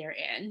position that they're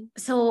in?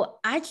 So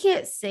I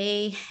can't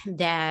say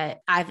that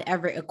I've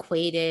ever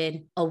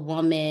equated a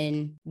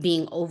woman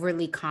being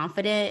overly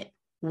confident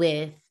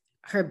with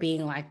her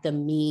being like the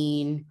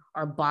mean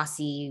or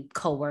bossy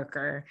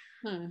coworker.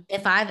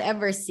 If I've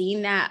ever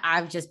seen that,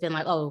 I've just been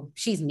like, oh,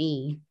 she's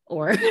mean,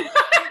 or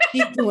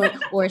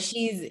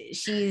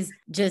she's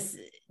just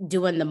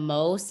doing the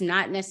most,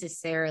 not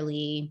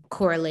necessarily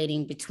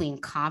correlating between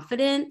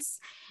confidence.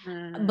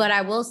 But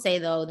I will say,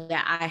 though,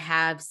 that I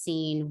have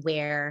seen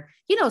where,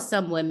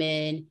 some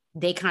women,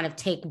 they kind of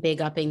take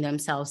big upping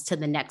themselves to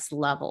the next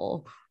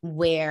level,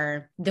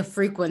 where the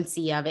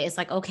frequency of it is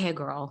like, okay,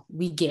 girl,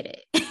 we get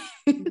it.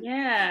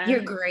 Yeah.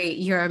 You're great.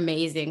 You're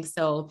amazing.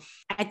 So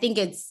I think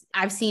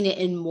I've seen it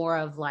in more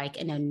of like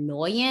an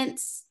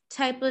annoyance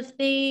type of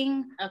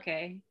thing.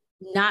 Okay.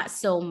 Not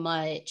so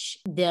much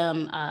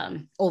them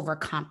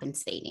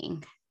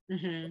overcompensating.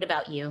 Mm-hmm. What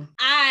about you?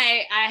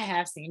 I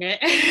have seen it.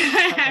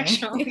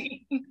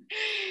 Actually.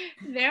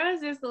 There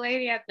was this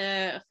lady at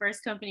the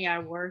first company I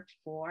worked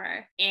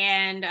for,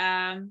 and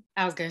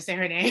I was gonna say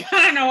her name.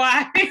 I don't know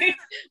why.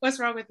 What's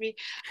wrong with me?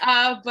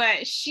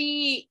 But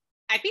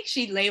I think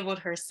she labeled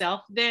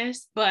herself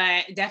this,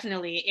 but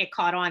definitely it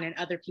caught on and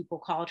other people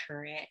called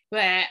her it.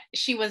 But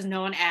she was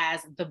known as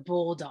the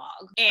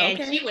bulldog.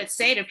 And she would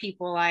say to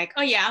people like,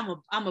 oh yeah,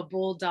 I'm a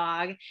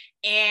bulldog.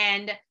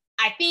 And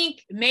I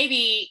think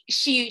maybe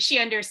she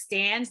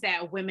understands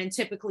that women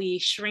typically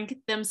shrink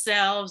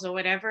themselves or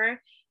whatever.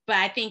 But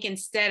I think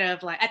instead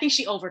of I think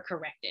she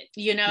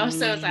overcorrected,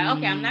 So it's like,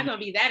 okay, I'm not going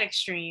to be that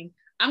extreme.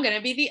 I'm going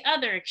to be the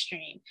other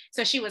extreme.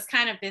 So she was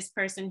kind of this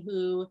person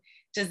who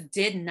just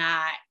did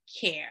not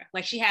care.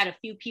 Like, she had a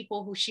few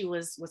people who she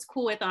was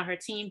cool with on her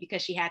team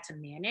because she had to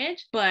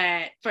manage.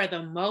 But for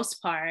the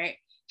most part,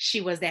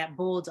 she was that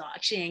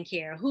bulldog. She didn't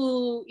care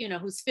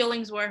whose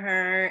feelings were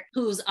hurt,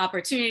 whose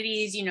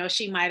opportunities,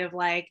 she might have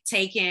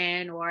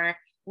taken or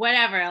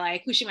whatever,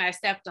 who she might have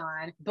stepped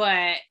on,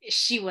 but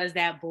she was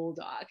that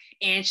bulldog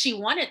and she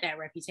wanted that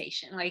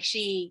reputation.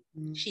 She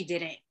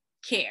didn't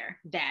care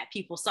that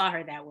people saw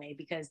her that way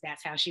because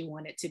that's how she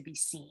wanted to be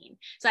seen.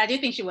 So I do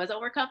think she was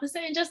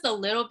overcompensating just a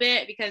little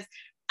bit because,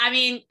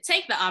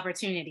 take the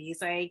opportunities.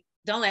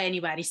 Don't let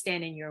anybody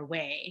stand in your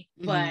way.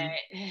 But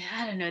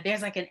I don't know,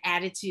 there's an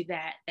attitude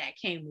that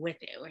came with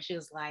it where she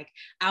was like,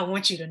 I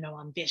want you to know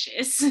I'm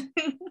vicious.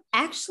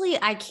 Actually,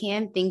 I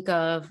can think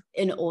of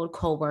an old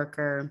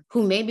coworker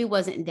who maybe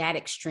wasn't that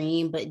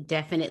extreme, but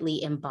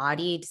definitely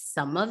embodied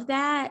some of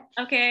that.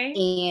 Okay.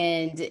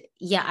 And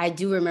yeah, I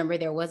do remember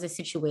there was a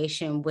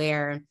situation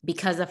where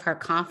because of her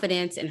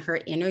confidence and her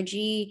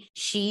energy,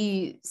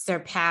 she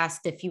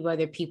surpassed a few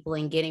other people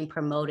in getting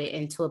promoted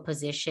into a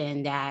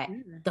position that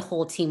the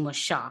whole team was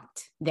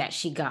shocked that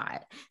she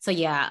got. So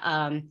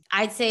yeah,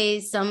 I'd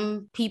say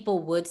some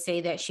people would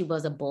say that she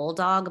was a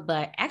bulldog,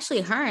 but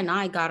actually her and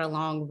I got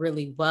along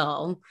really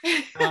well.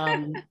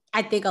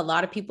 I think a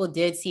lot of people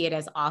did see it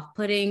as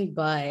off-putting,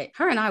 but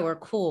her and I were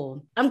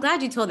cool. I'm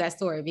glad you told that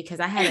story because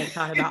I hadn't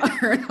thought about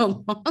her in a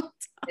long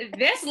time.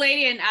 This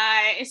lady and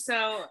I,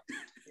 so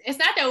it's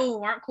not that we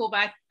weren't cool,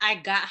 but I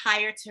got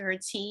hired to her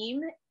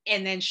team.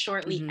 And then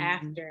shortly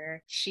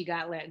after, she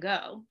got let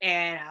go.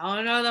 And I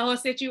don't know the whole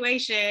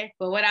situation,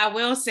 but what I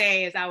will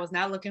say is I was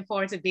not looking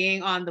forward to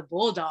being on the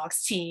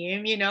Bulldogs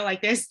team,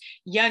 this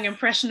young,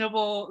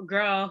 impressionable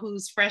girl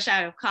who's fresh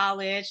out of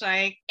college.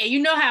 And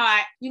you know how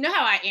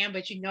I am,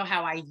 but you know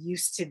how I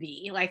used to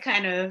be,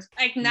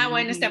 not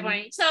wanting to step on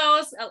any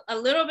toes, a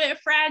little bit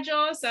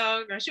fragile.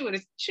 So girl, she would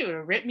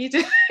have ripped me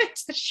to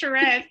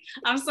shreds.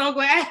 I'm so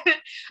glad.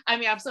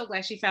 I'm so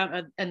glad she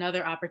found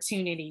another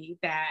opportunity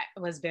that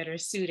was better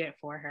suited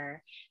for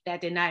her, that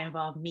did not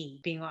involve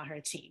me being on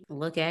her team.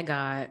 Look at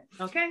God.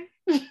 Okay.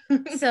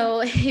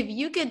 So if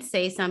you could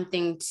say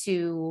something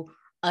to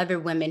other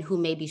women who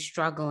may be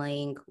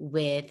struggling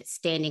with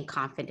standing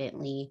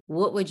confidently,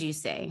 what would you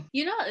say?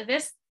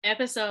 This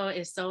episode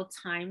is so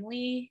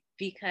timely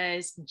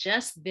because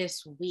just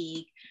this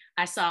week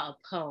I saw a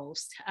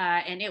post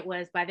and it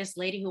was by this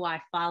lady who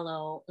I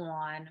follow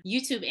on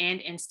YouTube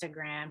and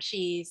Instagram.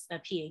 She's a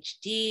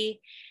PhD.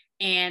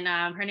 And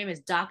her name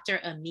is Dr.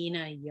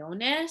 Amina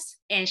Yones.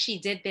 And she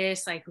did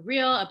this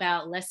reel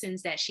about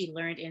lessons that she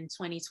learned in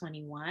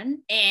 2021.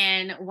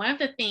 And one of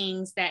the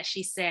things that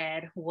she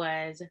said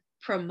was,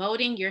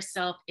 promoting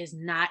yourself is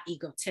not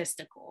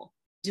egotistical.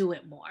 Do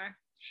it more.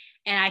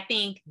 And I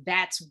think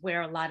that's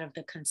where a lot of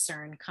the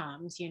concern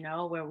comes,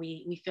 where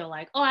we feel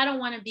like, oh, I don't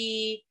want to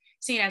be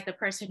seen as the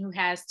person who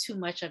has too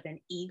much of an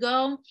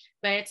ego.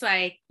 But it's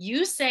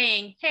you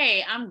saying,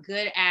 hey, I'm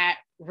good at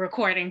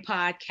recording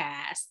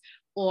podcasts,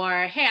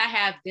 or, hey, I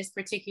have this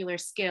particular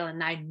skill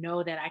and I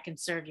know that I can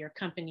serve your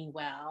company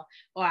well,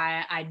 or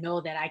I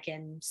know that I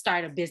can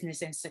start a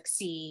business and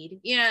succeed.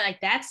 Like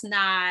that's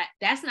not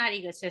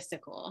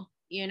egotistical,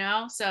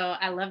 So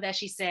I love that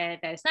she said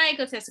that it's not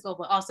egotistical,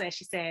 but also that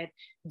she said,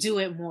 do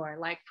it more,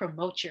 like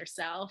promote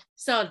yourself.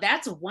 So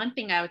that's one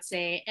thing I would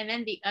say. And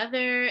then the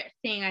other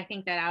thing I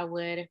think that I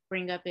would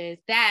bring up is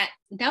that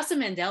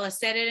Nelson Mandela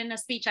said it in a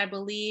speech, I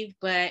believe,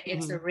 but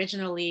it's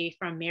originally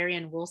from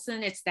Marianne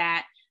Wilson. It's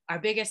that our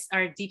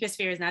deepest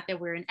fear is not that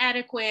we're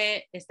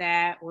inadequate, it's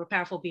that we're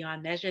powerful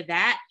beyond measure.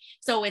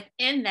 So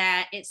within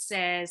that, it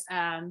says,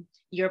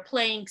 your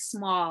playing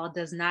small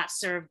does not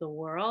serve the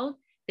world.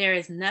 There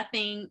is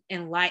nothing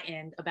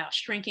enlightened about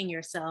shrinking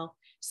yourself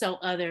so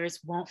others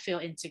won't feel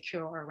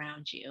insecure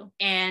around you.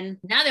 And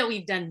now that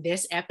we've done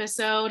this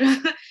episode,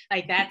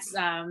 like that's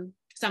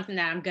something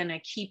that I'm gonna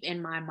keep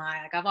in my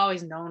mind. Like I've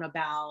always known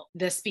about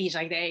the speech.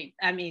 Like they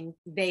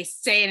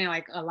say it in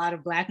like a lot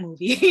of Black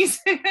movies.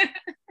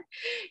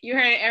 You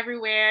heard it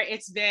everywhere.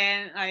 It's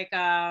been like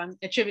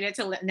attributed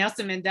to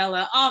Nelson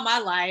Mandela all my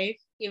life,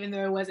 even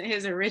though it wasn't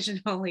his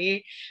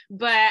originally.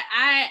 But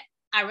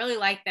I really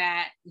like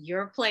that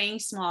your playing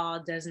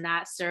small does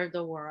not serve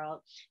the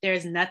world.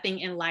 There's nothing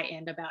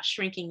enlightened about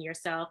shrinking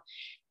yourself.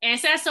 And it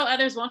says so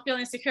others won't feel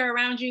insecure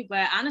around you.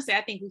 But honestly,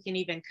 I think we can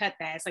even cut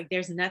that. It's like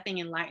there's nothing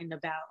enlightened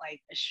about like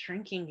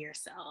shrinking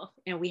yourself.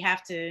 And we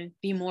have to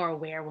be more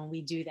aware when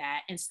we do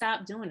that and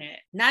stop doing it.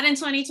 Not in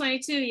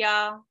 2022,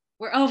 y'all.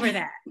 We're over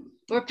that.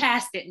 We're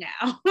past it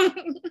now.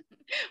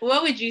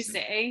 What would you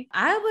say?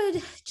 I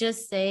would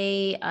just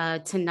say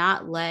to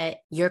not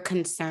let your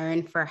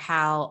concern for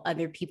how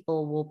other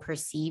people will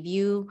perceive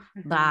you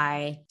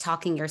by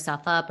talking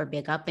yourself up or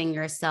big upping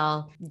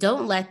yourself,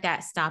 don't let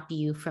that stop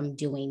you from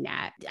doing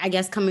that. I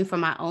guess coming from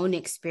my own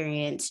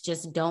experience,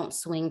 just don't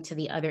swing to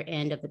the other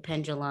end of the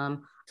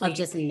pendulum of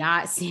just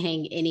not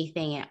saying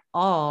anything at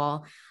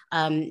all.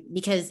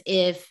 Because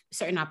if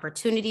certain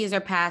opportunities are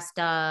passed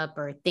up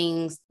or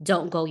things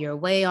don't go your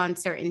way on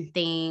certain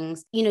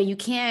things, you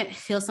can't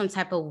feel some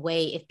type of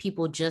way if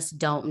people just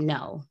don't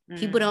know.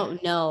 People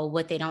don't know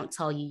what they don't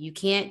tell you. You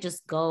can't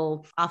just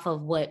go off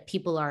of what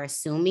people are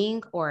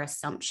assuming or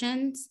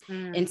assumptions.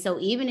 And so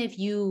even if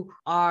you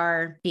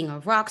are being a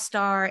rock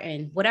star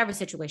in whatever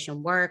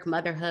situation, work,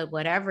 motherhood,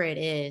 whatever it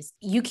is,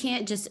 you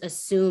can't just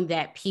assume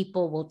that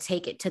people will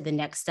take it to the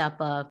next step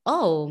of,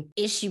 oh,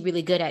 is she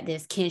really good at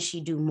this? Can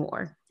she do more?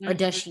 Or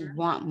does she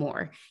want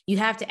more? You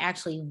have to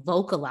actually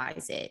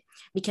vocalize it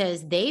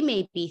because they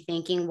may be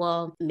thinking,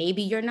 well,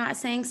 maybe you're not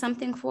saying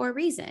something for a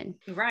reason.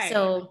 Right.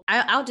 So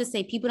I'll just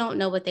say people don't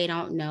know what they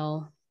don't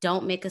know.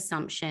 Don't make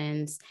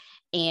assumptions.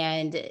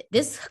 And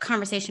this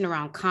conversation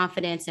around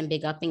confidence and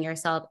big upping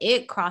yourself,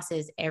 it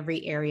crosses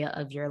every area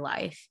of your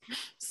life.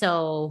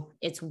 So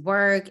it's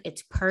work,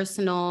 it's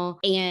personal.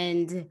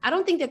 And I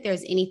don't think that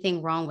there's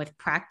anything wrong with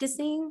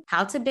practicing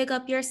how to big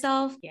up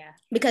yourself. Yeah.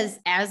 Because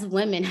as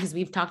women, as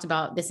we've talked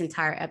about this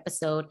entire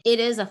episode,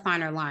 it is a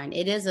finer line.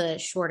 It is a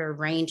shorter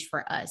range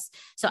for us.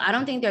 So I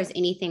don't think there's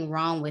anything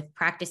wrong with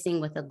practicing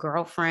with a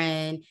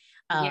girlfriend.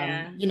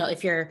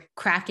 If you're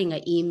crafting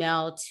an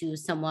email to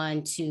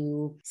someone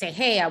to say,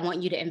 hey, I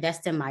want you to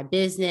invest in my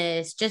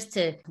business, just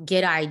to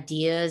get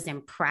ideas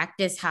and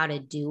practice how to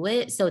do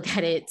it so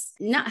that it's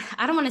not,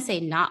 I don't want to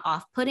say not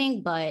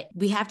off-putting, but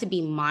we have to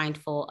be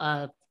mindful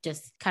of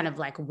just kind of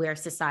like where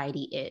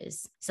society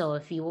is. So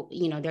if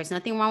there's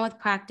nothing wrong with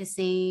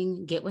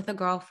practicing, get with a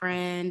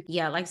girlfriend.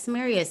 Yeah, like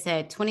Samaria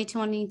said,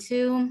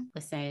 2022,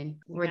 listen,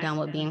 we're done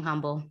with being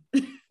humble.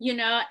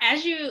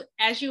 As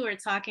you were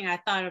talking, I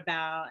thought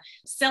about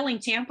Selling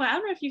Tampa. I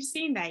don't know if you've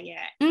seen that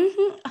yet.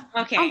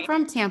 Okay. I'm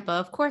from Tampa.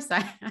 Of course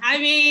I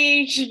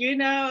mean,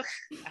 I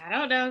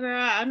don't know, girl.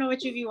 I don't know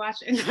what you be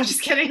watching. No, I'm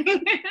just kidding.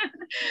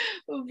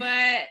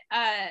 But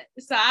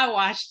so I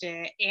watched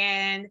it,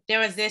 and there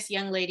was this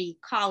young lady,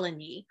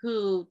 Colony,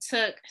 who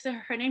took,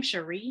 her name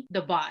Cherie,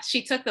 the boss.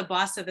 She took the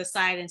boss to the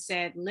side and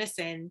said,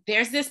 listen,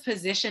 there's this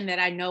position that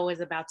I know is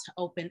about to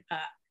open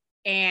up.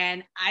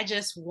 And I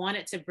just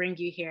wanted to bring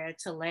you here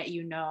to let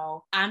you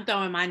know I'm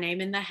throwing my name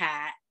in the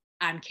hat.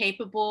 I'm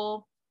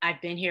capable. I've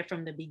been here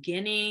from the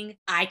beginning.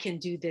 I can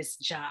do this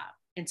job.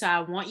 And so I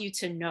want you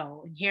to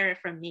know and hear it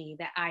from me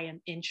that I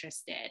am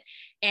interested.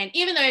 And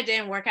even though it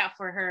didn't work out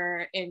for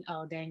her,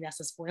 oh dang, that's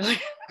a spoiler.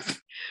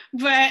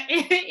 But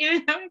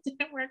even though it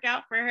didn't work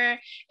out for her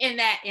in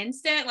that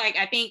instant, like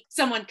I think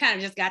someone kind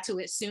of just got to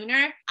it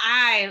sooner.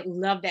 I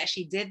love that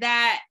she did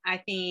that. I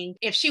think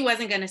if she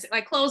wasn't going to,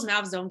 like, closed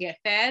mouths don't get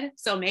fed.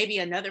 So maybe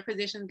another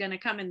position is going to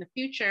come in the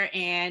future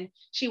and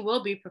she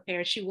will be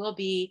prepared. She will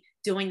be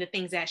doing the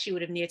things that she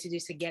would have needed to do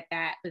to get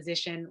that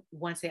position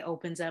once it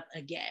opens up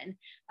again.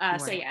 Right.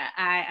 So yeah,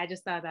 I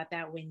just thought about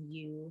that when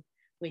you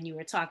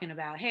were talking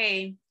about,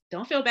 hey,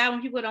 don't feel bad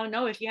when people don't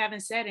know if you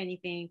haven't said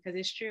anything, because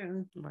it's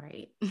true.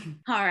 Right.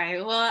 All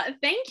right. Well,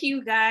 thank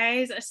you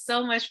guys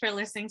so much for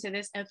listening to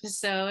this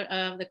episode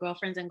of the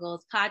Girlfriends and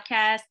Goals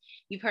podcast.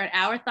 You've heard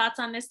our thoughts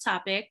on this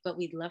topic, but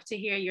we'd love to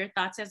hear your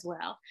thoughts as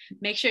well.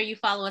 Make sure you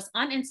follow us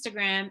on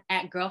Instagram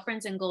at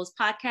Girlfriends and Goals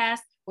podcast,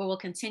 where we'll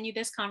continue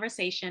this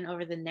conversation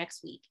over the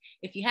next week.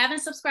 If you haven't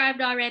subscribed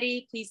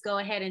already, please go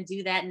ahead and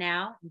do that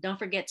now. Don't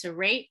forget to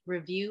rate,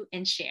 review,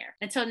 and share.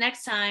 Until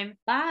next time,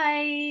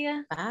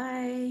 bye.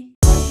 Bye.